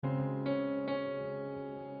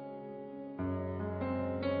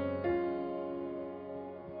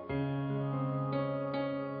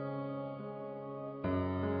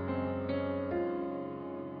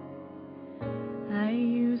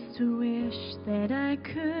wish that I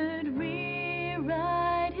could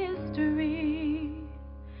rewrite history.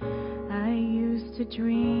 I used to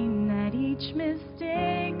dream that each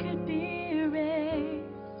mistake could be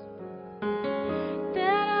erased,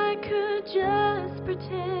 that I could just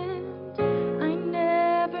pretend I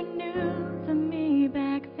never knew the me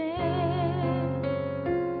back then.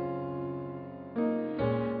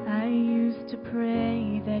 I used to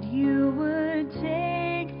pray that you would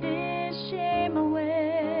take this shame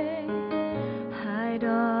away, hide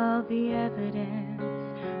all the evidence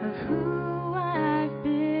of who I've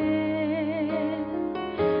been.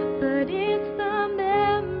 But it's the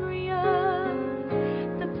memory of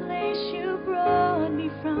the place you brought me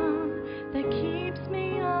from that keeps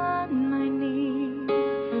me on my knees.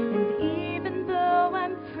 And even though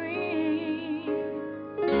I'm free,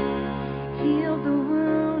 heal the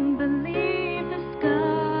wound, believe the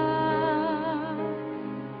scar,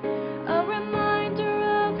 a reminder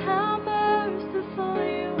of how merciful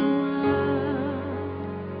you are.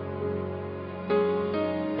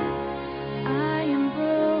 I am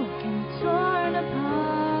broken, torn apart.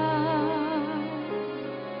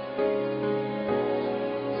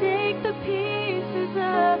 Take the pieces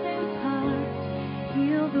of this heart,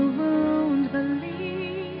 heal the wound,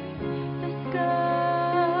 believe the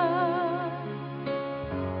scar.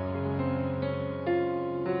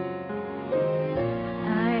 I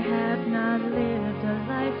have not lived a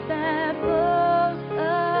life that boasts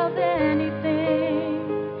of anything,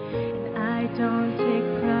 and I don't take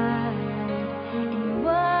pride in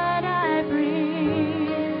what I bring.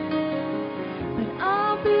 But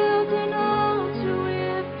I'll build an altar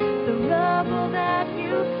with the rubble that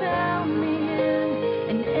you found me in,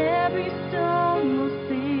 and every stone will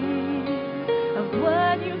sing of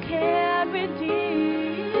what you can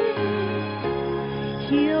redeem.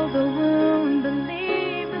 Heal the wound,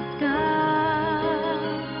 believe the scar,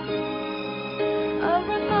 a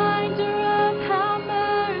reminder of how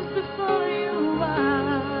merciful you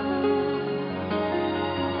are.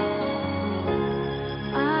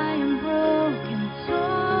 I am broken,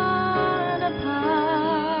 torn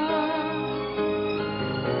apart.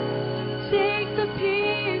 Take the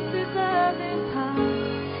pieces of this heart,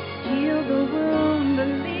 heal the wound,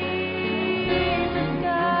 believe the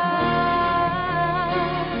scar.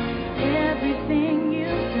 Everything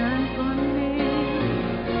you've done for me,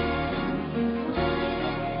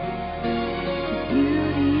 the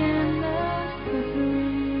beauty and the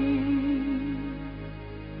suffering.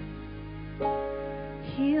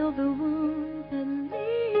 Heal the wound,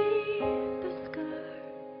 believe the scar,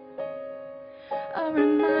 a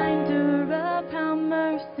reminder of how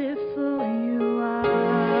merciful you are.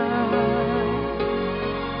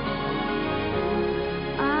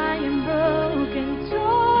 I am broken,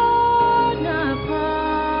 torn apart.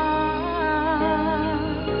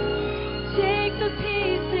 Take the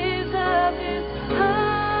pieces of this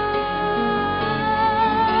heart,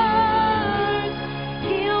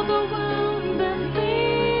 heal the wound,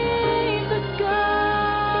 believe the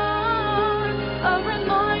scar, a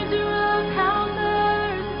reminder of how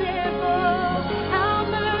merciful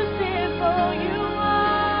you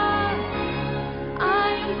are. I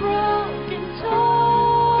am broken,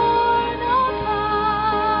 torn apart.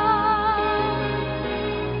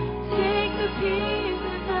 Take the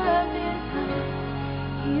pieces of this heart,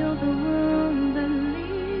 heal the wound,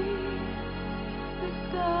 believe the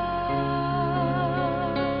scar.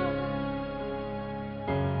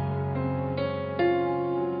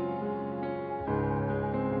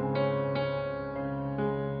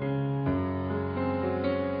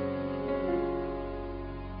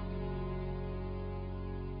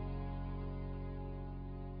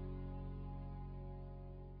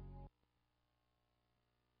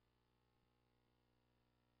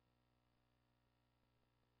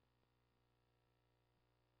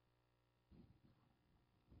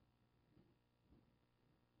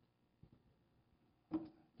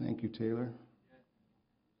 Thank you, Taylor.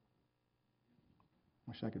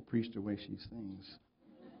 Wish I could preach the way she sings.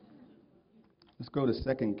 Let's go to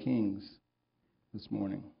 2 Kings this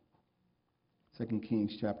morning. 2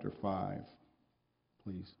 Kings chapter 5,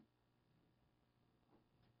 please.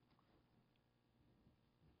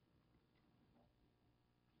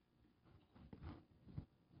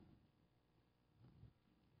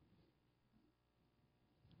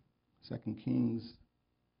 Second Kings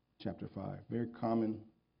chapter 5. Very common,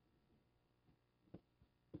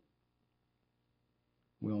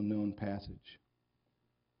 well-known passage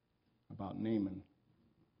about Naaman.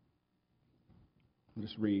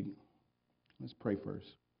 Let's read. Let's pray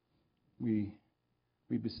first. We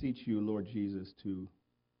beseech you, Lord Jesus, to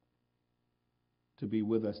be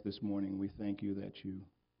with us this morning. We thank you that you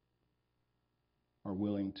are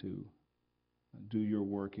willing to do your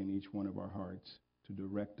work in each one of our hearts to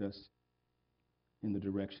direct us in the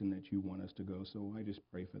direction that you want us to go. So I just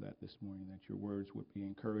pray for that this morning, that your words would be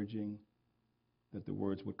encouraging, that the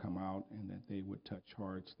words would come out and that they would touch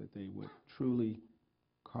hearts, that they would truly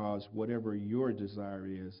cause whatever your desire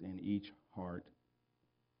is in each heart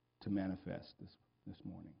to manifest this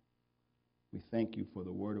morning. We thank you for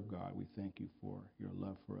the Word of God. We thank you for your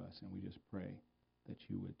love for us, and we just pray that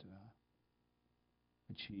you would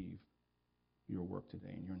achieve your work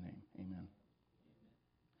today in your name. Amen.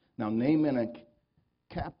 Now, Naaman,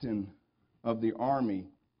 a captain of the army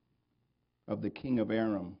of the king of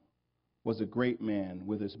Aram, was a great man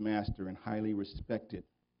with his master and highly respected,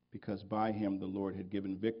 because by him the Lord had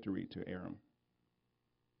given victory to Aram.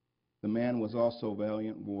 The man was also a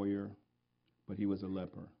valiant warrior, but he was a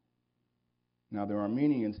leper. Now the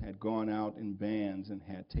Arameans had gone out in bands and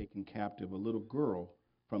had taken captive a little girl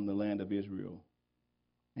from the land of Israel.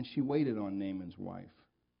 And she waited on Naaman's wife.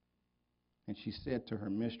 And she said to her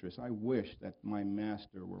mistress, I wish that my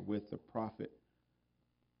master were with the prophet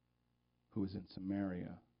who is in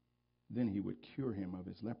Samaria. Then he would cure him of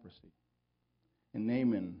his leprosy. And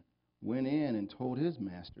Naaman went in and told his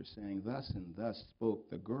master, saying, Thus and thus spoke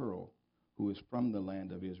the girl who is from the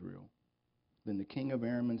land of Israel. Then the king of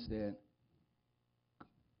Aram said,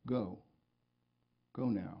 Go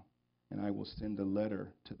now, and I will send a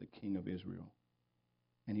letter to the king of Israel.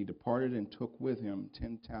 And he departed and took with him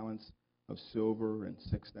 10 talents of silver and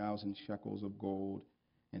 6,000 shekels of gold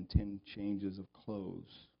and 10 changes of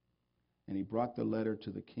clothes. And he brought the letter to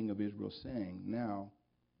the king of Israel, saying, Now,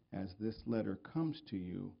 as this letter comes to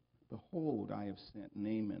you, behold, I have sent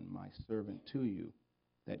Naaman, my servant, to you,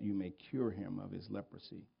 that you may cure him of his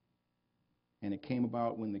leprosy. And it came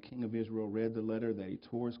about when the king of Israel read the letter that he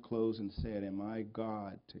tore his clothes and said, Am I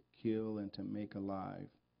God to kill and to make alive,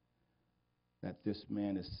 that this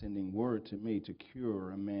man is sending word to me to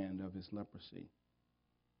cure a man of his leprosy?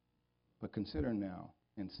 But consider now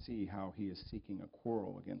and see how he is seeking a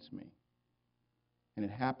quarrel against me. And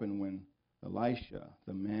it happened when Elisha,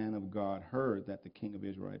 the man of God, heard that the king of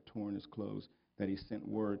Israel had torn his clothes, that he sent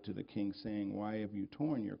word to the king, saying, Why have you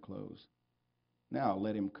torn your clothes? Now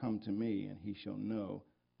let him come to me, and he shall know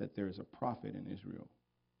that there is a prophet in Israel.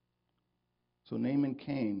 So Naaman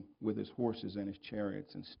came with his horses and his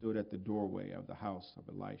chariots and stood at the doorway of the house of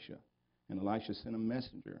Elisha. And Elisha sent a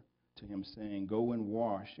messenger to him, saying, Go and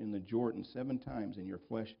wash in the Jordan 7 times, and your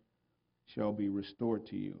flesh shall be restored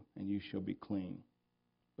to you, and you shall be clean.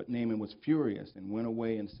 But Naaman was furious and went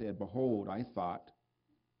away and said, Behold, I thought,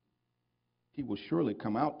 he will surely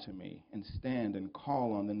come out to me and stand and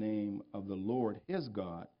call on the name of the Lord his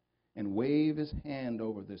God and wave his hand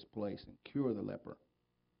over this place and cure the leper.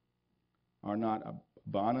 Are not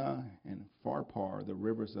Abana and Pharpar, the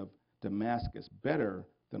rivers of Damascus, better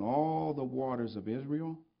than all the waters of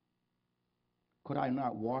Israel? Could I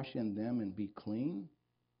not wash in them and be clean?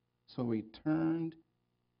 So he turned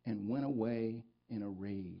and went away in a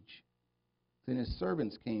rage. Then his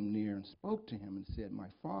servants came near and spoke to him and said, My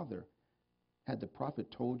father, had the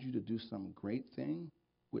prophet told you to do some great thing,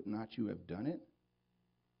 would not you have done it?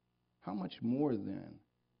 How much more then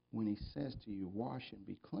when he says to you, Wash and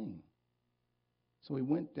be clean? So he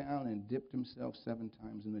went down and dipped himself 7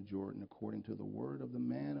 times in the Jordan according to the word of the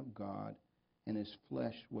man of God, and his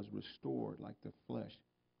flesh was restored like the flesh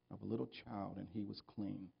of a little child, and he was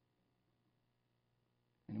clean.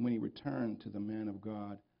 And when he returned to the man of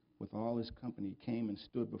God with all his company, he came and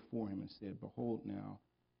stood before him and said, Behold now,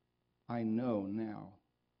 I know now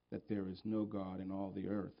that there is no God in all the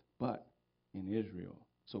earth but in Israel.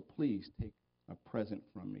 So please take a present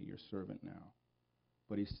from me, your servant now.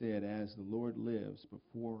 But he said, As the Lord lives,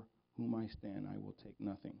 before whom I stand, I will take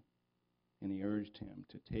nothing. And he urged him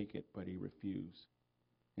to take it, but he refused.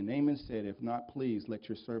 And Naaman said, If not, please let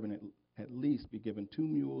your servant at least be given 2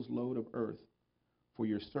 mules' load of earth, for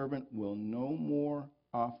your servant will no more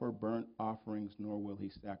offer burnt offerings, nor will he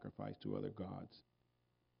sacrifice to other gods,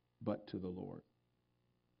 but to the Lord.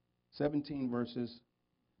 17 verses.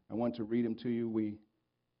 I want to read them to you. We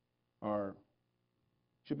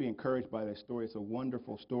should be encouraged by this story. It's a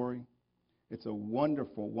wonderful story. It's a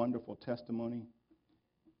wonderful, wonderful testimony.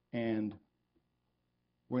 And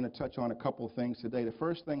we're going to touch on a couple of things today. The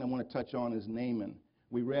first thing I want to touch on is Naaman.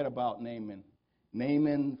 We read about Naaman.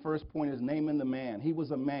 Naaman, first point is Naaman the man. He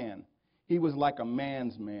was a man. He was like a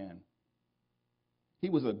man's man. He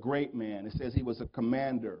was a great man. It says he was a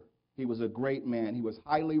commander. He was a great man. He was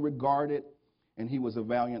highly regarded, and he was a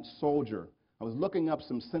valiant soldier. I was looking up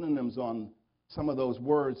some synonyms on some of those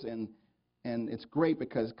words, and it's great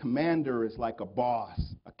because commander is like a boss,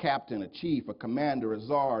 a captain, a chief, a commander, a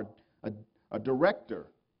czar, a director,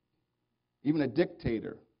 even a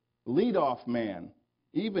dictator, lead-off man,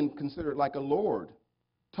 even considered like a lord,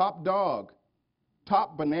 top dog,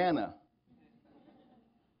 top banana,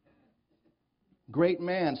 great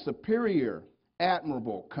man, superior,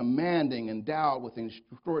 admirable, commanding, endowed with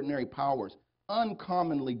extraordinary powers,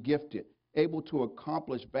 uncommonly gifted, able to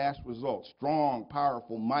accomplish vast results, strong,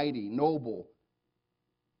 powerful, mighty, noble,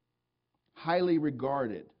 highly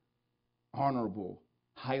regarded, honorable,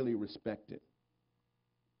 highly respected,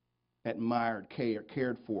 admired,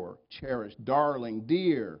 cared for, cherished, darling,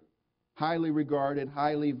 dear, highly regarded,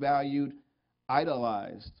 highly valued,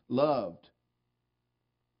 idolized, loved,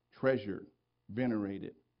 treasured,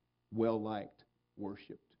 venerated, well-liked,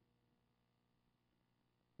 worshipped.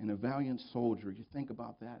 And a valiant soldier, you think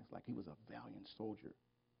about that, it's like he was a valiant soldier,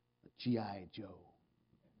 a G.I. Joe,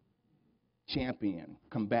 champion,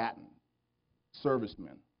 combatant,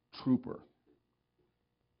 serviceman, trooper.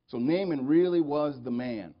 So Naaman really was the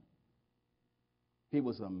man. He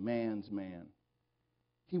was a man's man.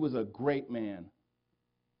 He was a great man.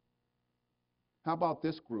 How about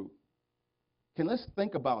this group? Let's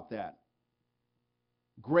think about that.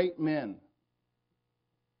 Great men,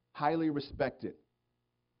 highly respected,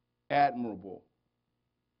 admirable.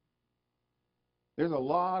 There's a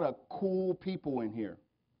lot of cool people in here.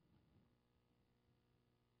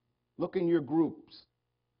 Look in your groups.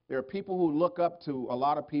 There are people who look up to a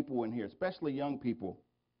lot of people in here, especially young people.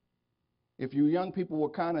 If you young people will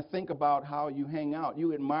kind of think about how you hang out,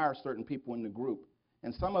 you admire certain people in the group.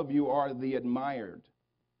 And some of you are the admired.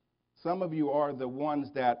 Some of you are the ones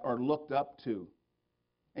that are looked up to.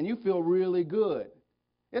 And you feel really good.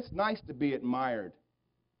 It's nice to be admired.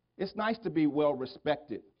 It's nice to be well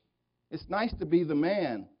respected. It's nice to be the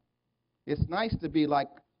man. It's nice to be like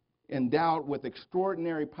endowed with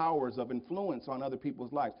extraordinary powers of influence on other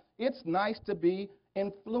people's lives. It's nice to be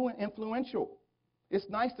influential. It's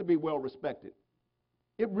nice to be well respected.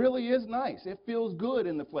 It really is nice. It feels good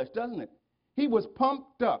in the flesh, doesn't it? He was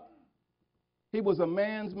pumped up. He was a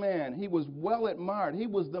man's man. He was well admired. He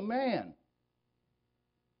was the man.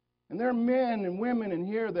 And there are men and women in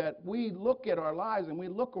here that we look at our lives and we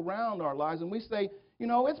look around our lives and we say, you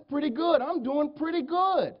know, it's pretty good. I'm doing pretty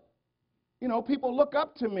good. You know, people look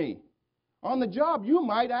up to me. On the job, you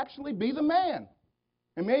might actually be the man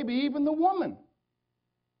and maybe even the woman.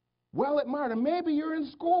 Well admired. And maybe you're in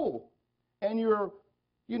school and you're,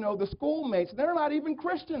 you know, the schoolmates, they're not even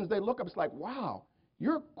Christians. They look up, it's like, wow,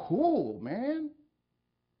 you're cool, man.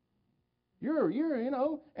 You're, you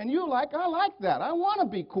know, and you're like, I like that. I want to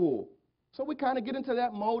be cool. So we kind of get into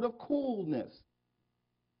that mode of coolness.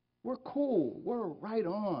 We're cool. We're right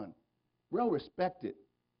on. Well respected,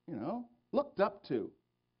 you know, looked up to,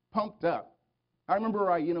 pumped up. I remember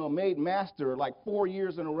I, made master like 4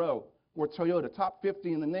 years in a row for Toyota, top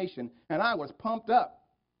 50 in the nation, and I was pumped up.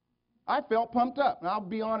 I felt pumped up, and I'll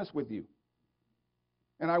be honest with you.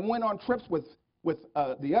 And I went on trips with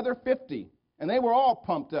the other 50, and they were all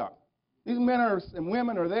pumped up. These men and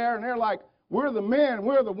women are there, and they're like, we're the men,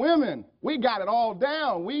 we're the women. We got it all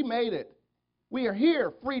down. We made it. We are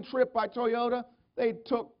here. Free trip by Toyota. They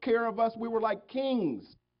took care of us. We were like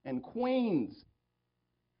kings and queens.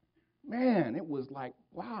 Man, it was like,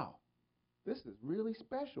 wow, this is really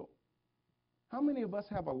special. How many of us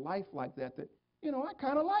have a life like that, I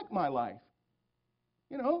kind of like my life?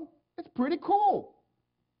 It's pretty cool.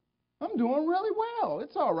 I'm doing really well.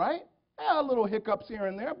 It's all right. Yeah, little hiccups here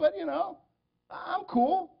and there, but, I'm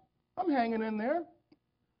cool. I'm hanging in there.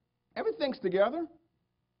 Everything's together.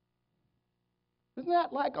 Isn't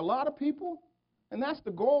that like a lot of people? And that's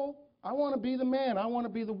the goal. I want to be the man. I want to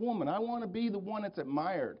be the woman. I want to be the one that's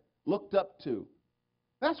admired, looked up to.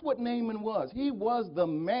 That's what Naaman was. He was the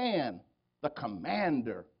man, the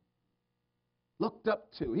commander, looked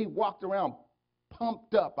up to. He walked around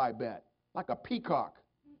pumped up, I bet, like a peacock.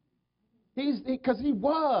 Because he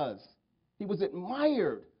was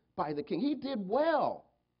admired by the king. He did well.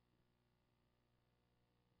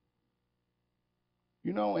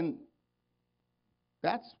 And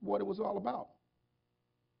that's what it was all about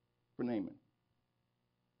for Naaman.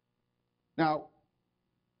 Now,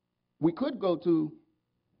 we could go to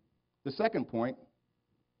the second point,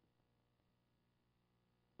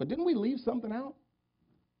 but didn't we leave something out?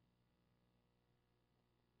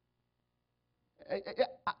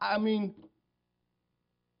 I mean,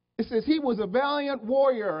 it says he was a valiant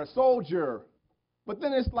warrior, a soldier, but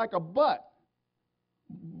then it's like a but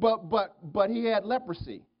he had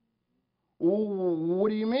leprosy. What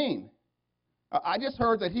do you mean? I just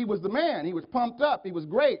heard that he was the man. He was pumped up. He was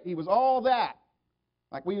great. He was all that.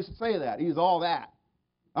 Like we used to say that. He's all that.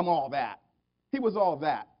 I'm all that. He was all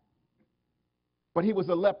that. But he was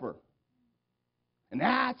a leper. And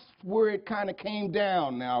that's where it kind of came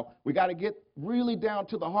down. Now, we got to get really down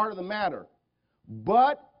to the heart of the matter.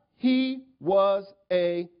 But he was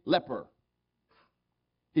a leper.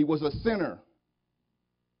 He was a sinner.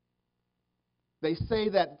 They say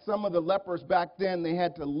that some of the lepers back then, they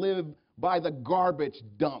had to live by the garbage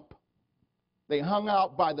dump. They hung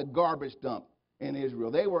out by the garbage dump in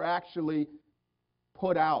Israel. They were actually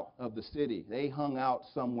put out of the city. They hung out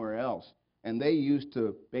somewhere else. And they used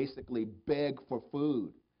to basically beg for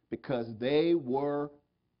food because they were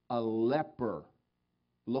a leper,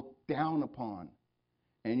 looked down upon.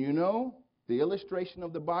 And you know, the illustration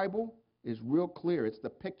of the Bible is real clear. It's the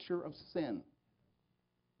picture of sin.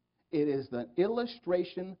 It is the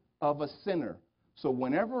illustration of a sinner. So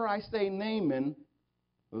whenever I say Naaman,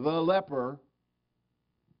 the leper,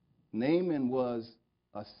 Naaman was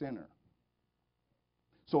a sinner.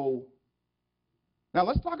 So now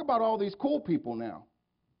let's talk about all these cool people now,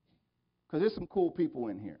 because there's some cool people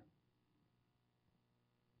in here.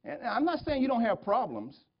 And I'm not saying you don't have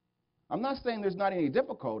problems. I'm not saying there's not any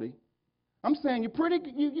difficulty. I'm saying you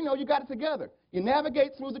got it together. You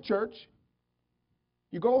navigate through the church.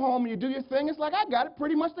 You go home and you do your thing. It's like, I got it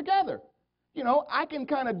pretty much together. You know, I can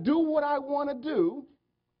kind of do what I want to do.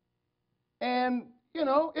 And, you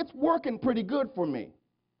know, it's working pretty good for me.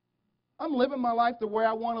 I'm living my life the way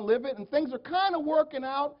I want to live it, and things are kind of working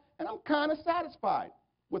out, and I'm kind of satisfied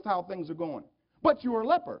with how things are going. But you're a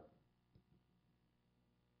leper.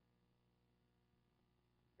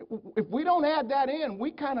 If we don't add that in,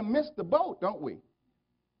 we kind of miss the boat, don't we?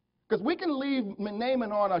 Because we can leave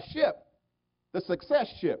Naaman on a ship, the success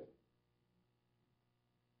ship,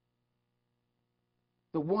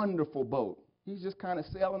 the wonderful boat. He's just kind of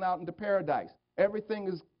sailing out into paradise. Everything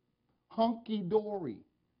is hunky-dory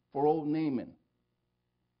for old Naaman.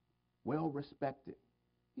 Well respected.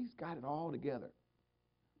 He's got it all together.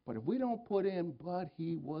 But if we don't put in, but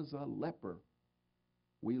he was a leper,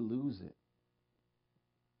 we lose it.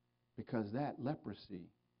 Because that leprosy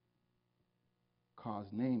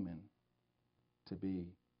caused Naaman to be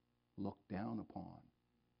looked down upon.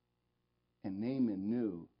 And Naaman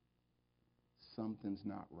knew something's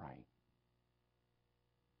not right.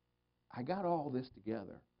 I got all this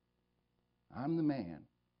together. I'm the man,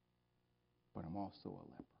 but I'm also a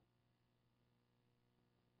leper.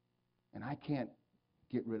 And I can't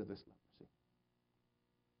get rid of this leprosy.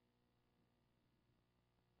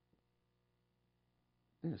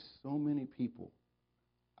 There's so many people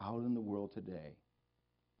out in the world today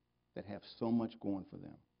that have so much going for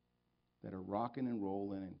them, that are rocking and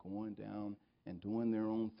rolling and going down and doing their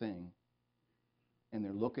own thing, and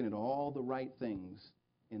they're looking at all the right things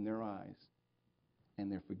in their eyes,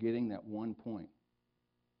 and they're forgetting that one point.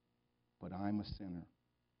 But I'm a sinner,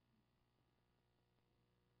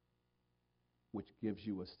 which gives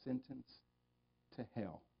you a sentence to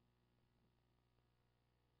hell.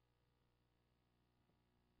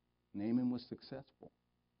 Naaman was successful,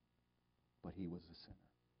 but he was a sinner.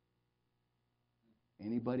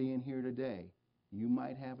 Anybody in here today, you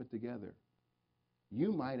might have it together.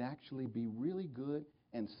 You might actually be really good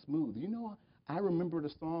and smooth. You know, I remember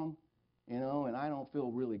the song, you know, and I don't feel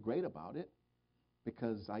really great about it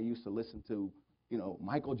because I used to listen to, you know,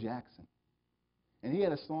 Michael Jackson. And he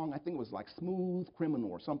had a song, I think it was like Smooth Criminal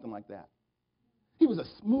or something like that. He was a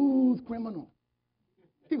smooth criminal.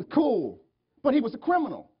 He was cool, but he was a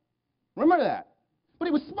criminal. Remember that? But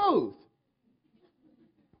he was smooth.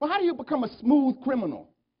 Well, how do you become a smooth criminal?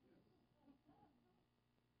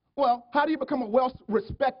 Well, how do you become a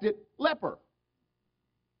well-respected leper?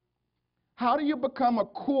 How do you become a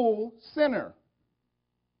cool sinner?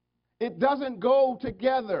 It doesn't go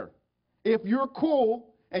together. If you're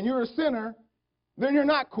cool and you're a sinner, then you're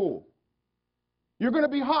not cool. You're going to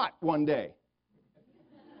be hot one day.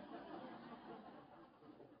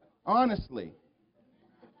 Honestly.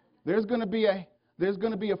 There's going to be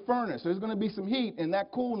a furnace. There's going to be some heat, and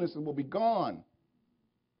that coolness will be gone.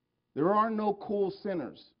 There are no cool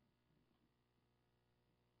sinners.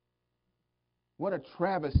 What a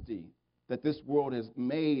travesty that this world has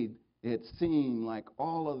made it seem like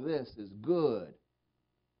all of this is good,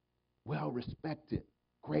 well respected,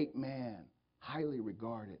 great man, highly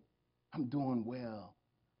regarded. I'm doing well.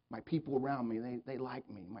 My people around me, they like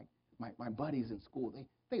me. My buddies in school,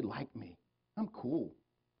 they like me. I'm cool.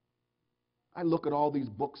 I look at all these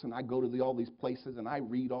books and I go to all these places and I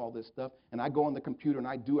read all this stuff and I go on the computer and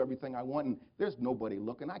I do everything I want and there's nobody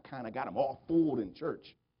looking. I kind of got them all fooled in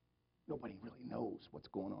church. Nobody really knows what's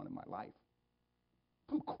going on in my life.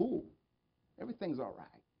 I'm cool. Everything's all right.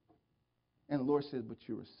 And the Lord says, but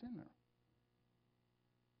you're a sinner.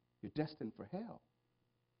 You're destined for hell.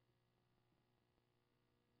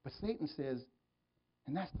 But Satan says,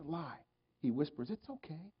 And that's the lie. He whispers, it's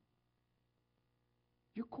okay.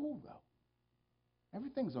 You're cool, though.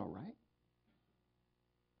 Everything's all right.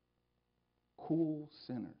 Cool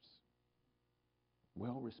sinners.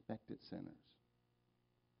 Well-respected sinners.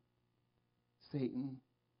 Satan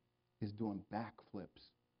is doing backflips,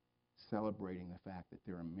 celebrating the fact that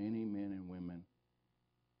there are many men and women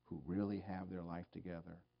who really have their life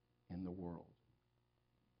together in the world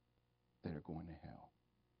that are going to hell.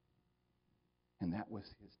 And that was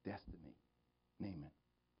his destiny, Naaman,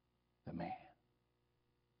 the man.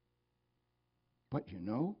 But you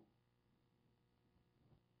know,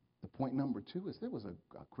 the point number 2 is there was a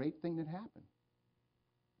great thing that happened.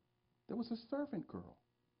 There was a servant girl.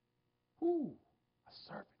 Ooh, a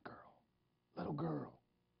servant girl, little girl.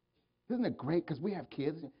 Isn't it great? Because we have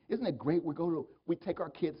kids. Isn't it great? We take our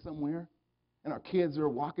kids somewhere, and our kids are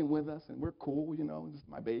walking with us, and we're cool. You know, this is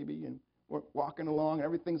my baby, and we're walking along, and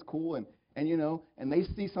everything's cool, and you know, and they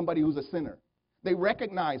see somebody who's a sinner. They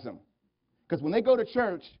recognize them, because when they go to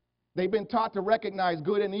church, they've been taught to recognize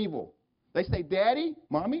good and evil. They say, "Daddy,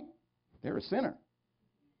 Mommy, they're a sinner.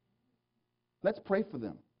 Let's pray for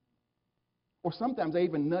them." Or sometimes they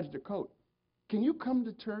even nudge their coat. "Can you come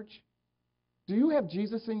to church? Do you have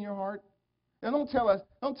Jesus in your heart?" Now don't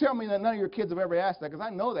tell me that none of your kids have ever asked that, because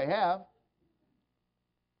I know they have.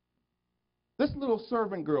 This little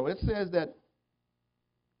servant girl, it says that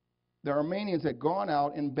the Arameans had gone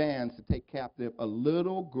out in bands to take captive a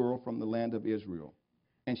little girl from the land of Israel,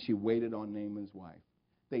 and she waited on Naaman's wife.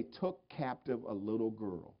 They took captive a little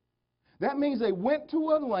girl. That means they went to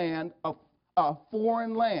a land, a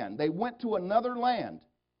foreign land. They went to another land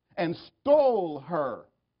and stole her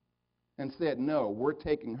and said, "No, we're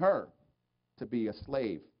taking her to be a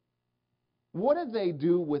slave." What did they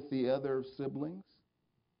do with the other siblings?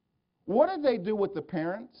 What did they do with the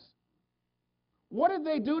parents? What did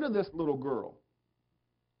they do to this little girl?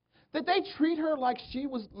 Did they treat her like she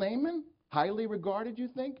was Naaman, highly regarded, you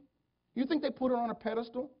think? You think they put her on a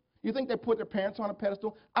pedestal? You think they put their parents on a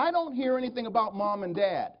pedestal? I don't hear anything about mom and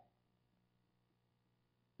dad.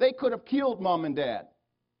 They could have killed mom and dad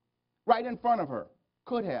right in front of her.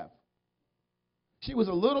 Could have. She was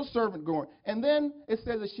a little servant girl. And then it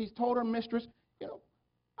says that she told her mistress, you know,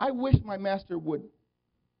 I wish my master would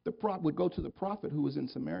go to the prophet who was in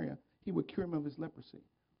Samaria. He would cure him of his leprosy.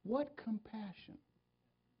 What compassion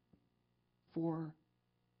for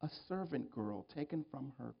a servant girl taken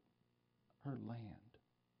from her land.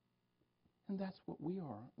 And that's what we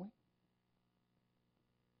are, aren't we?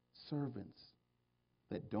 Servants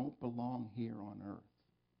that don't belong here on earth.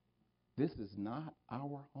 This is not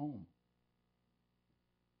our home.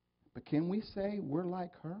 But can we say we're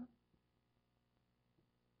like her?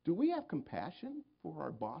 Do we have compassion for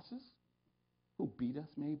our bosses who beat us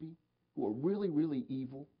maybe, who are really, really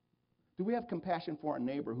evil? Do we have compassion for our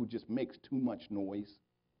neighbor who just makes too much noise,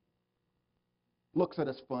 looks at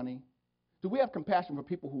us funny? Do we have compassion for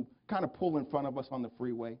people who kind of pull in front of us on the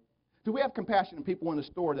freeway? Do we have compassion for people in the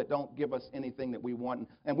store that don't give us anything that we want,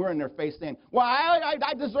 and we're in their face saying, well,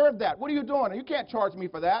 I deserve that. What are you doing? You can't charge me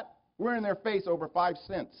for that. We're in their face over 5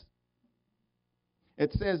 cents.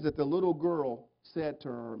 It says that the little girl said to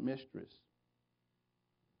her mistress,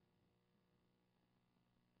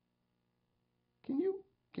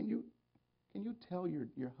 Can you tell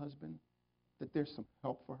your husband that there's some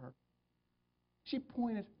help for her? She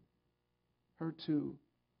pointed her to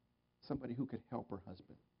somebody who could help her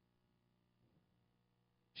husband.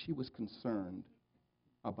 She was concerned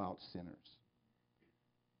about sinners.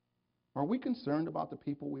 Are we concerned about the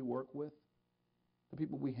people we work with, the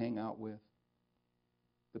people we hang out with,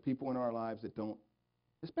 the people in our lives that don't,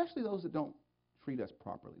 especially those that don't treat us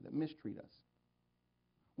properly, that mistreat us?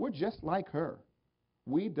 We're just like her.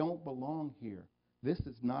 We don't belong here. This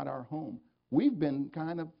is not our home. We've been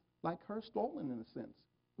kind of like her, stolen in a sense.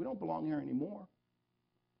 We don't belong here anymore.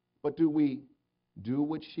 But do we do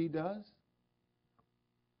what she does?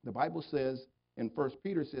 The Bible says, in 1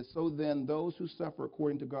 Peter says, so then those who suffer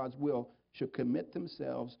according to God's will should commit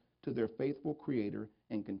themselves to their faithful Creator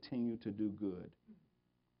and continue to do good.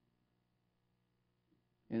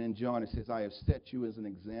 And in John it says, I have set you as an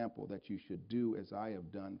example that you should do as I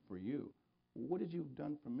have done for you. What did you have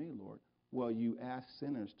done for me, Lord? Well, you asked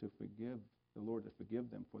sinners to forgive, the Lord to forgive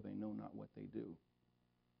them, for they know not what they do.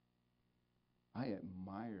 I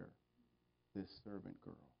admire this servant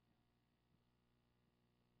girl.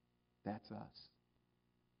 That's us.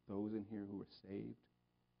 Those in here who are saved.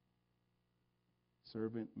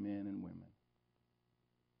 Servant men and women.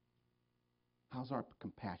 How's our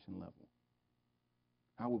compassion level?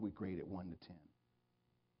 How would we grade it 1 to 10?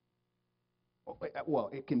 Well,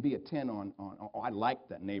 it can be a 10 on I like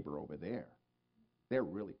that neighbor over there. they're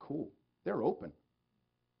really cool. They're open.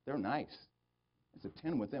 They're nice. It's a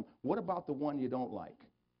 10 with them. What about the one you don't like?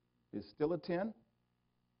 Is it still a 10?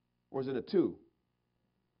 Or is it a 2?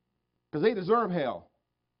 Because they deserve hell.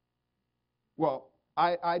 Well,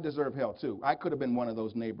 I deserve hell too. I could have been one of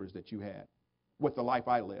those neighbors that you had with the life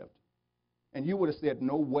I lived. And you would have said,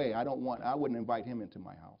 no way, I wouldn't invite him into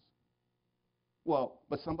my house. Well,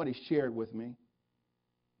 but somebody shared with me.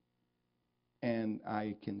 And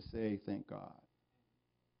I can say, thank God,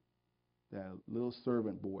 that little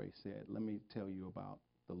servant boy said, let me tell you about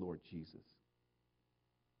the Lord Jesus.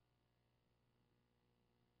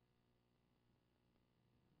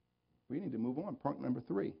 We need to move on. Point number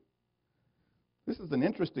 3. This is an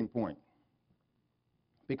interesting point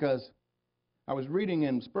because I was reading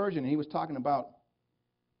in Spurgeon, and he was talking about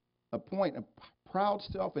a point, a proud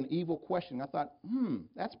self and evil question. I thought,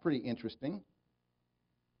 that's pretty interesting.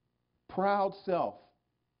 Proud self.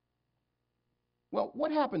 Well,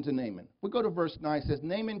 what happened to Naaman? We go to verse 9. It says,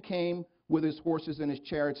 Naaman came with his horses and his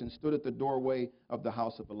chariots and stood at the doorway of the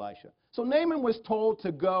house of Elisha. So Naaman was told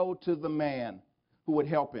to go to the man who would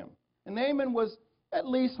help him. And Naaman was at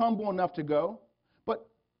least humble enough to go. But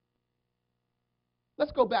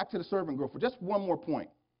let's go back to the servant girl for just one more point.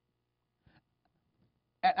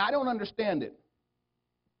 And I don't understand it.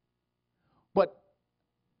 But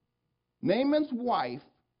Naaman's wife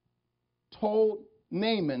told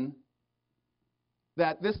Naaman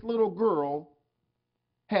that this little girl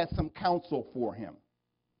had some counsel for him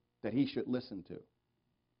that he should listen to.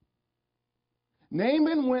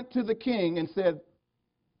 Naaman went to the king and said,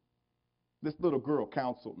 this little girl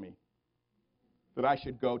counseled me that I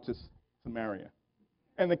should go to Samaria.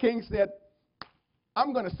 And the king said,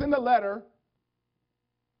 I'm going to send a letter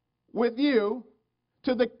with you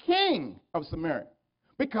to the king of Samaria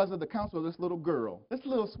because of the counsel of this little girl, this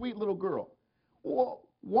little sweet little girl. Well,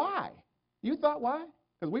 why? You thought why?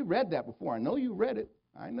 Because we read that before. I know you read it.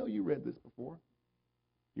 I know you read this before.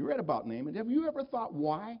 You read about Naaman. Have you ever thought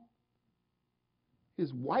why?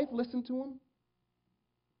 His wife listened to him.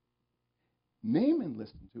 Naaman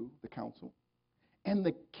listened to the counsel. And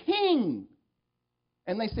the king.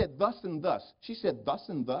 And they said thus and thus. She said thus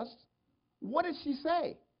and thus. What did she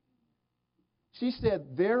say? She said,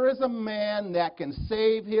 there is a man that can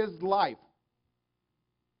save his life.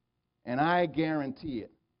 And I guarantee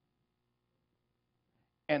it.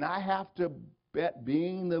 And I have to bet,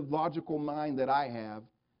 being the logical mind that I have,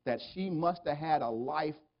 that she must have had a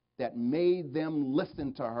life that made them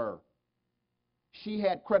listen to her. She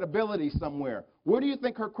had credibility somewhere. Where do you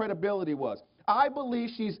think her credibility was? I believe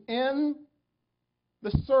she's in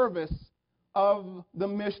the service of the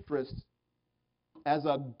mistress as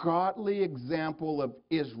a godly example of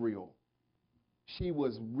Israel. She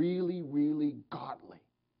was really, really godly.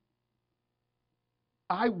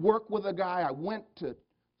 I work with a guy. I went to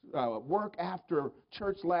work after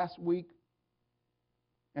church last week,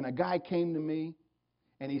 and a guy came to me,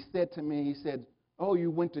 and he said to me, he said, oh,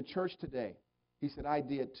 you went to church today? He said, I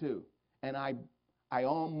did too. And I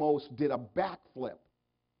almost did a backflip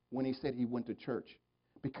when he said he went to church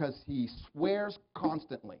because he swears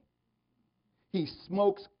constantly. He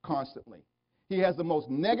smokes constantly. He has the most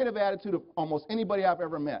negative attitude of almost anybody I've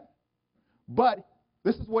ever met. But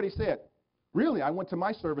this is what he said. Really, I went to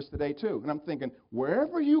my service today too. And I'm thinking,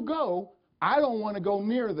 wherever you go, I don't want to go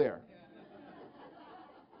near there.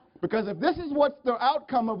 Because if this is what's the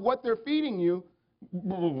outcome of what they're feeding you,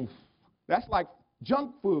 that's like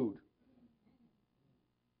junk food.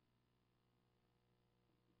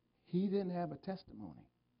 He didn't have a testimony.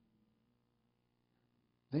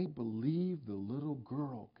 They believed the little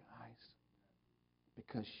girl, guys,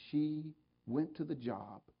 because she went to the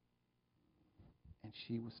job and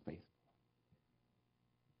she was faithful.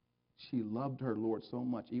 She loved her Lord so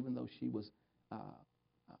much, even though she was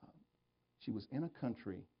in a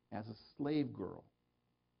country as a slave girl,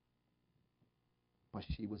 but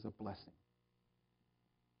she was a blessing.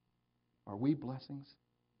 Are we blessings?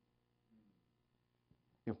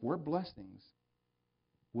 If we're blessings,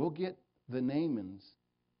 we'll get the Naamans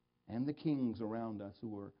and the kings around us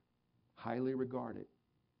who are highly regarded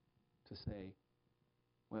to say,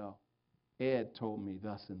 well, Ed told me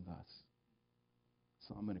thus and thus,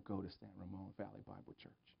 so I'm going to go to San Ramon Valley Bible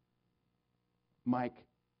Church. Mike,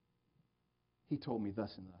 he told me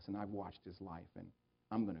thus and thus, and I've watched his life, and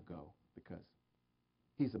I'm going to go because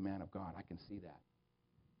he's a man of God. I can see that.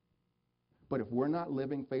 But if we're not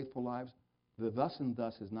living faithful lives, the thus and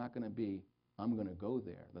thus is not going to be, I'm going to go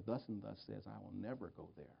there. The thus and thus says, I will never go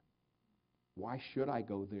there. Why should I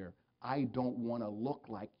go there? I don't want to look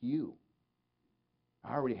like you.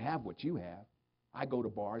 I already have what you have. I go to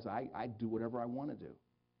bars. I do whatever I want to do.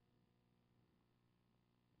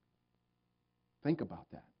 Think about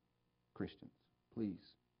that, Christians,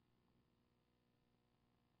 please.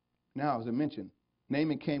 Now, as I mentioned,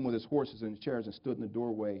 Naaman came with his horses and his chariots and stood in the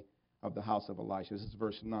doorway of the house of Elisha. This is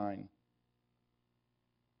verse 9.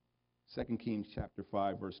 2 Kings chapter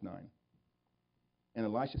 5, verse 9. And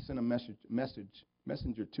Elisha sent a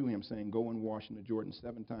messenger to him, saying, Go and wash in the Jordan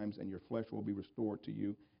 7 times, and your flesh will be restored to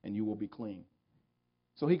you, and you will be clean.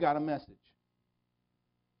 So he got a message.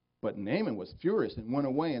 But Naaman was furious and went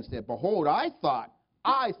away and said, Behold, I thought,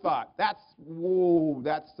 that's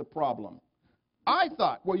the problem. I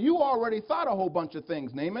thought, well, you already thought a whole bunch of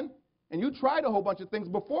things, Naaman, and you tried a whole bunch of things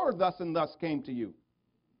before thus and thus came to you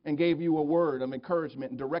and gave you a word of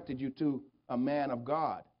encouragement and directed you to a man of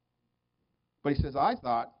God. But he says, I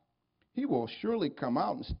thought he will surely come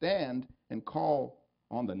out and stand and call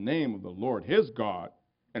on the name of the Lord his God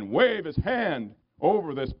and wave his hand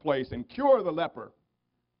over this place and cure the leper.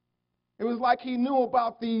 It was like he knew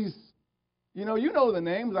about these, you know the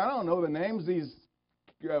names. I don't know the names. These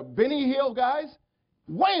Benny Hill guys,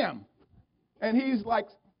 wham! And he's like,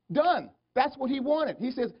 done. That's what he wanted.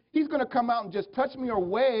 He says, he's going to come out and just touch me or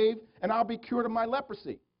wave, and I'll be cured of my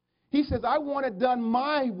leprosy. He says, I want it done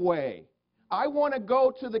my way. I want to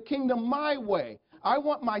go to the kingdom my way. I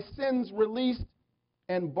want my sins released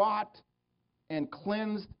and bought and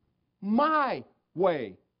cleansed my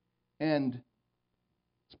way. And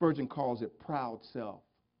Spurgeon calls it proud self.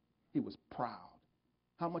 He was proud.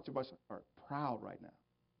 How much of us are proud right now?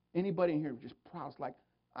 Anybody in here just proud? It's like,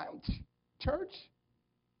 church?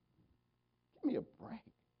 Give me a break.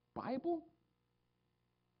 Bible?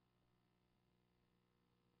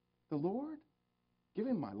 The Lord? Give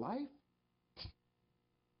him my life?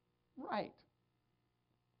 Right.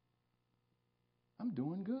 I'm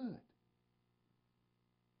doing good.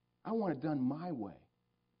 I want it done my way.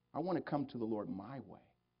 I want to come to the Lord my way.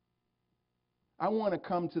 I want to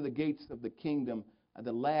come to the gates of the kingdom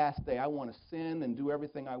the last day. I want to sin and do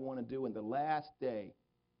everything I want to do, and the last day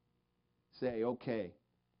say, okay,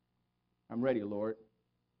 I'm ready, Lord.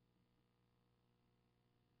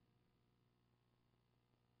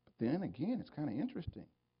 But then again, it's kind of interesting.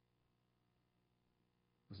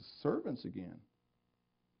 The servants again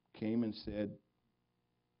came and said,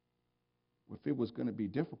 if it was going to be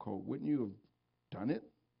difficult, wouldn't you have done it?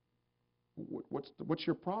 What's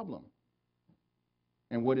your problem?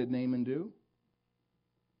 And what did Naaman do?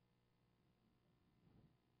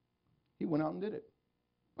 He went out and did it.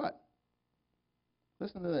 But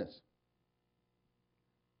listen to this.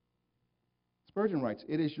 Spurgeon writes,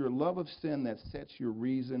 it is your love of sin that sets your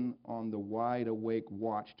reason on the wide-awake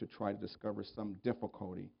watch to try to discover some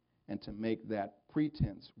difficulty and to make that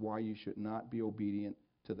pretense why you should not be obedient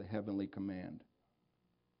to the heavenly command.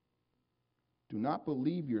 Do not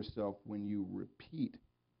believe yourself when you repeat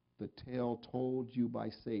the tale told you by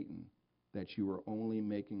Satan that you are only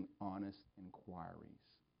making honest inquiries.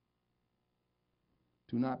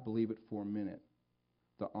 Do not believe it for a minute.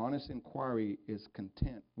 The honest inquiry is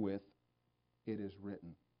content with, it is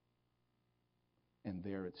written. And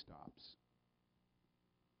there it stops.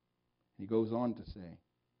 He goes on to say,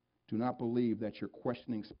 do not believe that your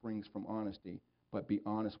questioning springs from honesty, but be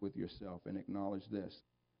honest with yourself and acknowledge this,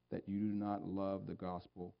 that you do not love the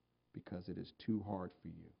gospel because it is too hard for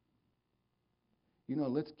you.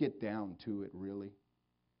 Let's get down to it, really.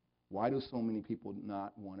 Why do so many people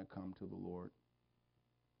not want to come to the Lord?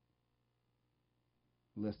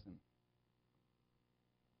 Listen.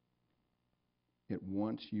 It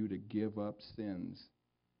wants you to give up sins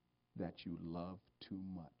that you love too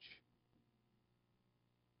much.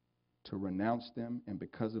 To renounce them, and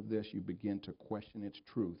because of this, you begin to question its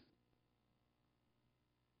truth.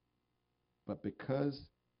 But because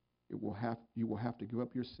you will have to give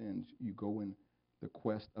up your sins, you go in the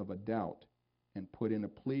quest of a doubt and put in a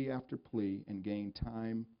plea after plea and gain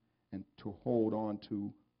time and to hold on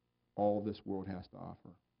to all this world has to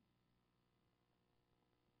offer.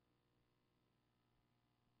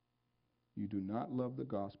 You do not love the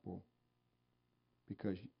gospel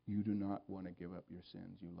because you do not want to give up your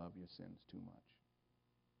sins. You love your sins too much.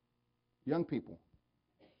 Young people,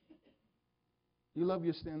 you love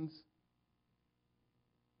your sins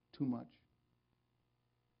too much.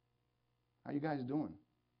 How you guys doing?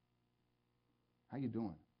 How you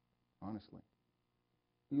doing? Honestly.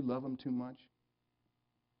 You love them too much?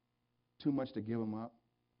 Too much to give them up?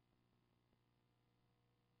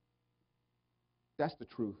 That's the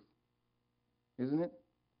truth. Isn't it?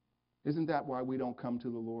 Isn't that why we don't come to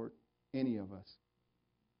the Lord? Any of us.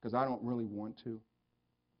 Because I don't really want to.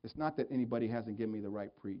 It's not that anybody hasn't given me the right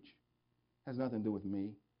preach. It has nothing to do with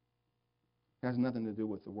me. It has nothing to do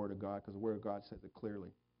with the Word of God, because the Word of God says it clearly.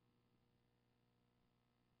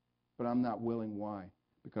 But I'm not willing. Why?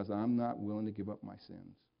 Because I'm not willing to give up my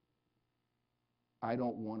sins. I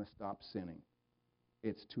don't want to stop sinning.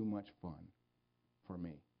 It's too much fun for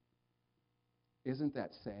me. Isn't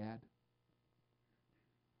that sad?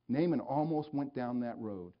 Naaman almost went down that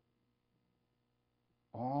road.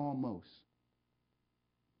 Almost.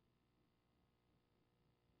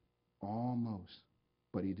 Almost.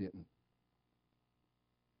 But he didn't.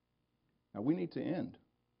 Now we need to end.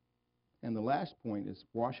 And the last point is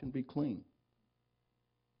wash and be clean.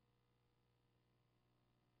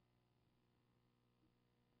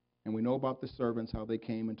 And we know about the servants, how they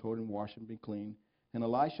came and told him, wash and be clean. And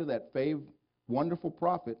Elisha, that wonderful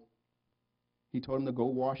prophet, he told him to go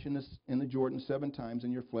wash in the Jordan 7 times,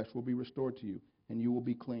 and your flesh will be restored to you, and you will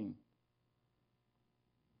be clean.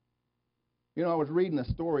 You know, I was reading a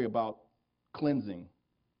story about cleansing.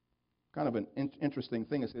 Kind of an interesting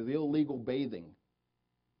thing. It says illegal bathing.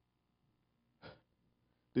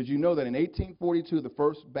 Did you know that in 1842, the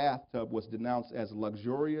first bathtub was denounced as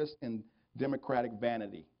luxurious and democratic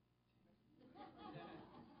vanity?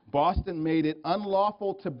 Boston made it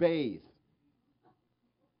unlawful to bathe,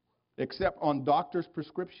 except on doctor's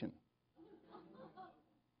prescription.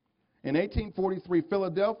 In 1843,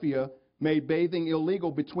 Philadelphia made bathing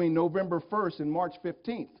illegal between November 1st and March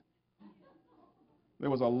 15th. There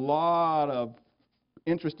was a lot of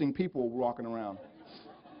interesting people walking around.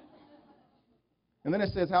 And then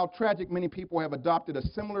it says how tragic many people have adopted a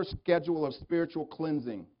similar schedule of spiritual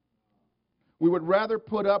cleansing. We would rather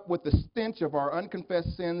put up with the stench of our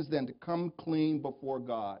unconfessed sins than to come clean before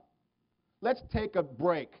God. Let's take a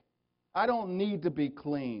break. I don't need to be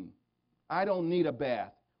clean. I don't need a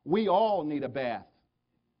bath. We all need a bath.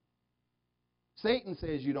 Satan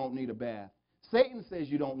says you don't need a bath. Satan says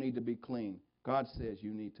you don't need to be clean. God says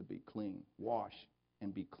you need to be clean. Wash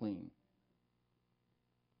and be clean.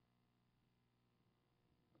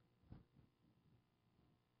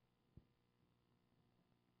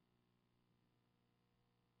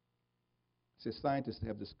 It says scientists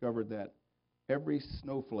have discovered that every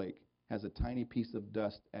snowflake has a tiny piece of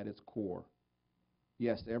dust at its core.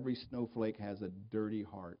 Yes, every snowflake has a dirty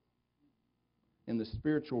heart. In the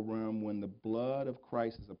spiritual realm, when the blood of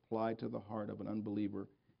Christ is applied to the heart of an unbeliever,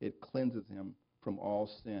 it cleanses him from all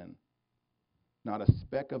sin. Not a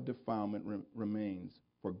speck of defilement remains,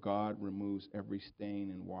 for God removes every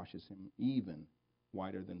stain and washes him even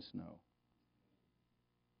whiter than snow.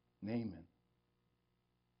 Naaman,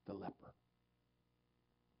 the leper,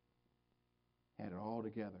 had it all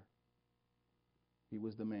together. He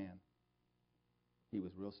was the man. He was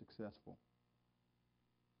real successful.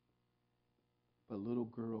 But a little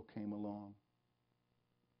girl came along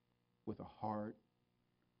with a heart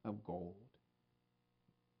of gold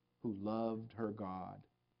who loved her God,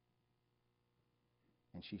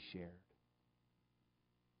 and she shared.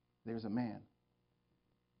 There's a man.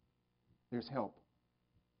 There's help.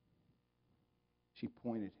 She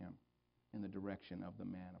pointed him in the direction of the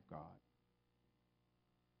man of God.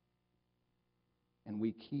 And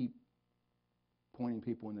we keep pointing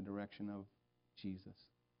people in the direction of Jesus,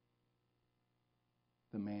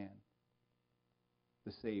 the man,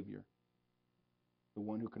 the Savior, the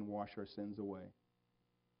one who can wash our sins away.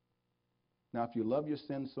 Now, if you love your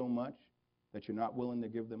sins so much that you're not willing to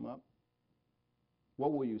give them up,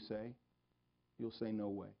 what will you say? You'll say, no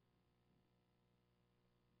way.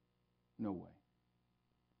 No way.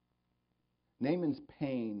 Naaman's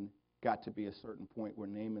pain got to be a certain point where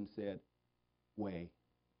Naaman said, way.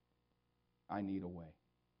 I need a way.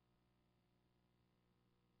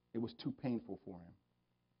 It was too painful for him.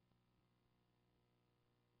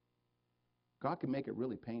 God can make it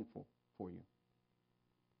really painful for you.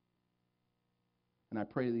 And I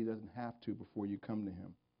pray that he doesn't have to before you come to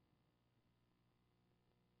him.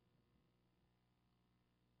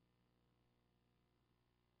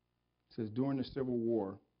 It says, during the Civil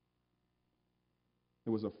War,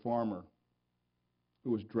 there was a farmer who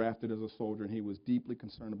was drafted as a soldier, and he was deeply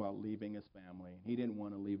concerned about leaving his family. He didn't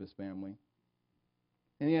want to leave his family.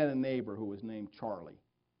 And he had a neighbor who was named Charlie.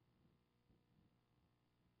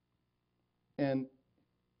 And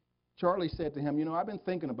Charlie said to him, you know, I've been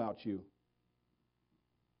thinking about you.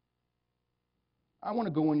 I want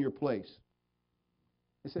to go in your place.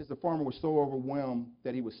 It says the farmer was so overwhelmed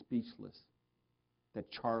that he was speechless, that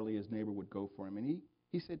Charlie, his neighbor, would go for him. And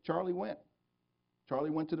he said Charlie went. Charlie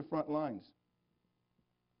went to the front lines.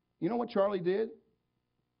 You know what Charlie did?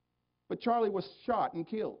 But Charlie was shot and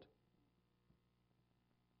killed.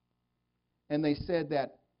 And they said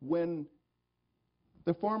that when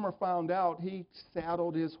the farmer found out, he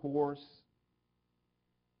saddled his horse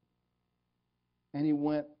and he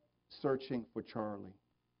went searching for Charlie.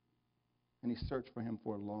 And he searched for him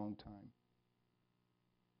for a long time.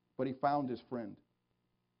 But he found his friend.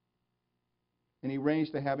 And he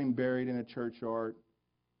arranged to have him buried in a churchyard.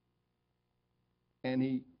 And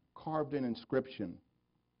he carved an inscription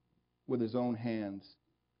with his own hands.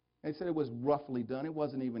 And he said it was roughly done. It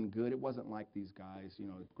wasn't even good. It wasn't like these guys,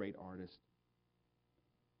 great artists.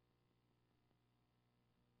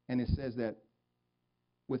 And it says that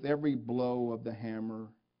with every blow of the hammer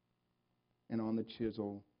and on the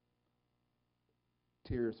chisel,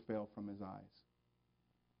 tears fell from his eyes.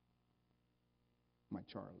 My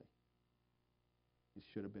Charlie. It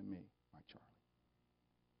should have been me, my Charlie.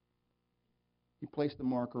 He placed a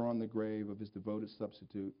marker on the grave of his devoted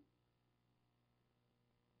substitute.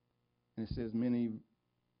 And it says, many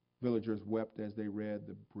villagers wept as they read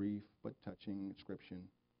the brief but touching inscription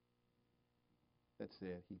that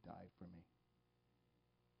said, he died for me.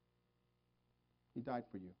 He died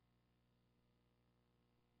for you.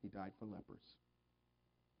 He died for lepers.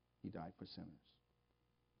 He died for sinners.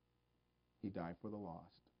 He died for the lost.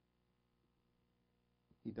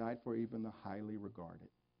 He died for even the highly regarded,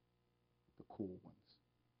 the cool ones.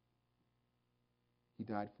 He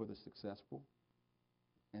died for the successful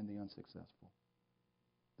and the unsuccessful,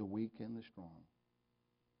 the weak and the strong,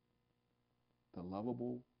 the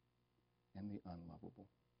lovable and the unlovable,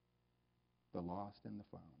 the lost and the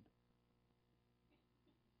found.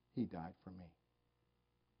 He died for me,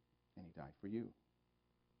 and he died for you.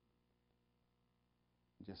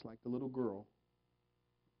 Just like the little girl,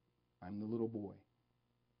 I'm the little boy.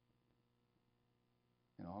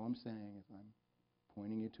 And all I'm saying is I'm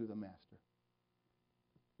pointing you to the Master.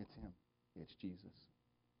 It's him. It's Jesus.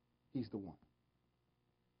 He's the one.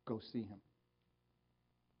 Go see him.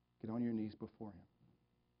 Get on your knees before him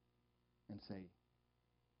and say,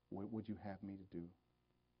 what would you have me to do?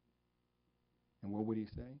 And what would he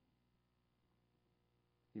say?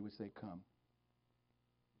 He would say, come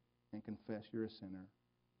and confess you're a sinner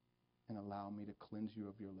and allow me to cleanse you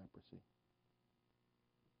of your leprosy.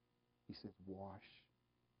 He says, wash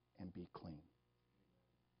and be clean.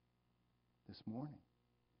 This morning,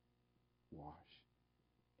 wash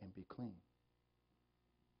and be clean.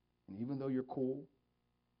 And even though you're cool,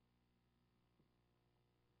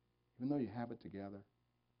 even though you have it together,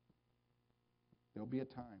 there'll be a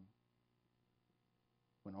time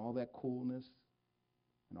when all that coolness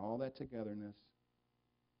and all that togetherness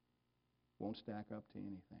won't stack up to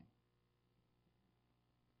anything.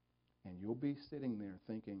 And you'll be sitting there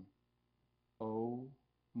thinking, oh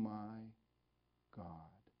my God,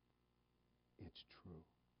 it's true.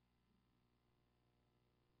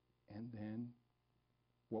 And then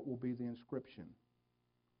what will be the inscription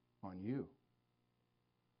on you?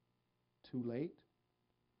 Too late?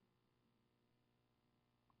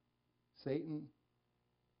 Satan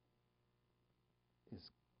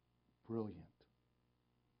is brilliant.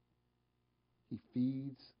 He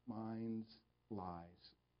feeds minds lies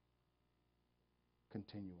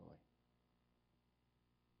continually.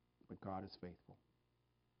 But God is faithful.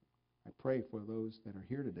 I pray for those that are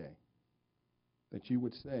here today that you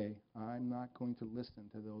would say, I'm not going to listen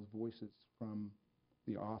to those voices from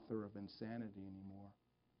the author of insanity anymore.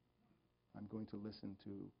 I'm going to listen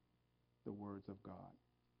to the words of God.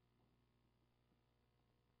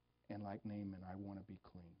 And like Naaman, I want to be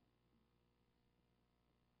clean.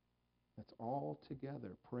 Let's all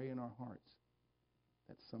together pray in our hearts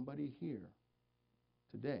that somebody here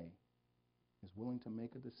today is willing to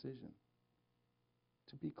make a decision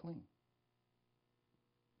to be clean,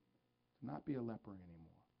 to not be a leper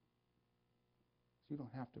anymore. So you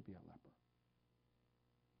don't have to be a leper.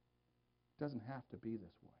 It doesn't have to be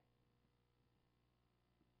this way.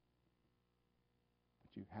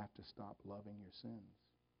 But you have to stop loving your sins.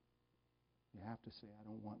 You have to say, I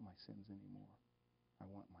don't want my sins anymore. I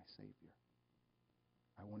want my Savior.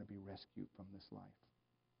 I want to be rescued from this life.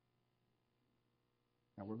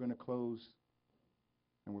 Now we're going to close,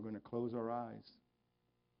 and we're going to close our eyes.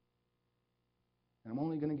 And I'm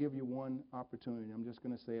only going to give you one opportunity. I'm just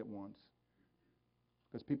going to say it once.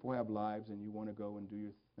 Because people have lives and you want to go and do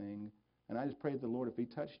your thing. And I just pray the Lord, if he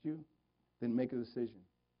touched you, then make a decision.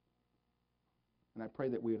 And I pray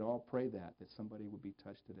that we would all pray that somebody would be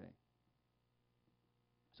touched today.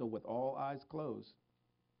 So with all eyes closed,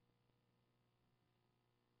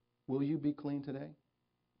 will you be clean today?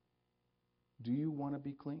 Do you want to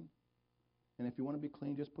be clean? And if you want to be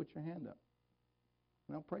clean, just put your hand up.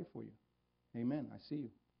 And I'll pray for you. Amen. I see you.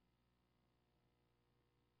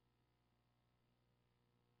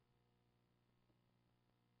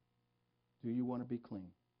 Do you want to be clean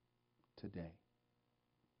today?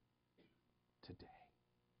 Today.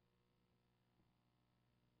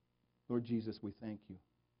 Lord Jesus, we thank you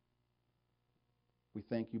We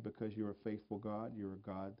thank you because you're a faithful God. You're a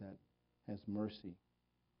God that has mercy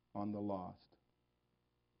on the lost.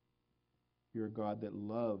 You're a God that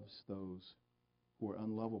loves those who are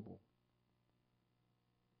unlovable.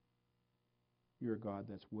 You're a God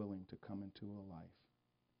that's willing to come into a life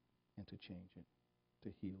and to change it,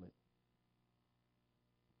 to heal it.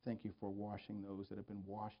 Thank you for washing those that have been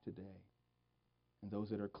washed today. And those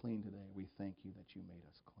that are clean today, we thank you that you made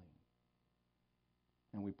us clean.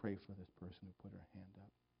 And we pray for this person who put her hand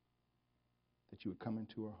up, that you would come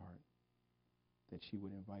into her heart, that she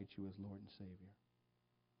would invite you as Lord and Savior,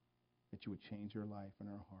 that you would change her life and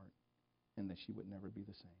her heart, and that she would never be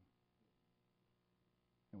the same.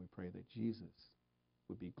 And we pray that Jesus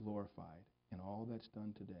would be glorified in all that's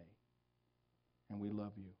done today. And we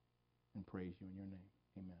love you and praise you in your name.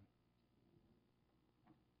 Amen.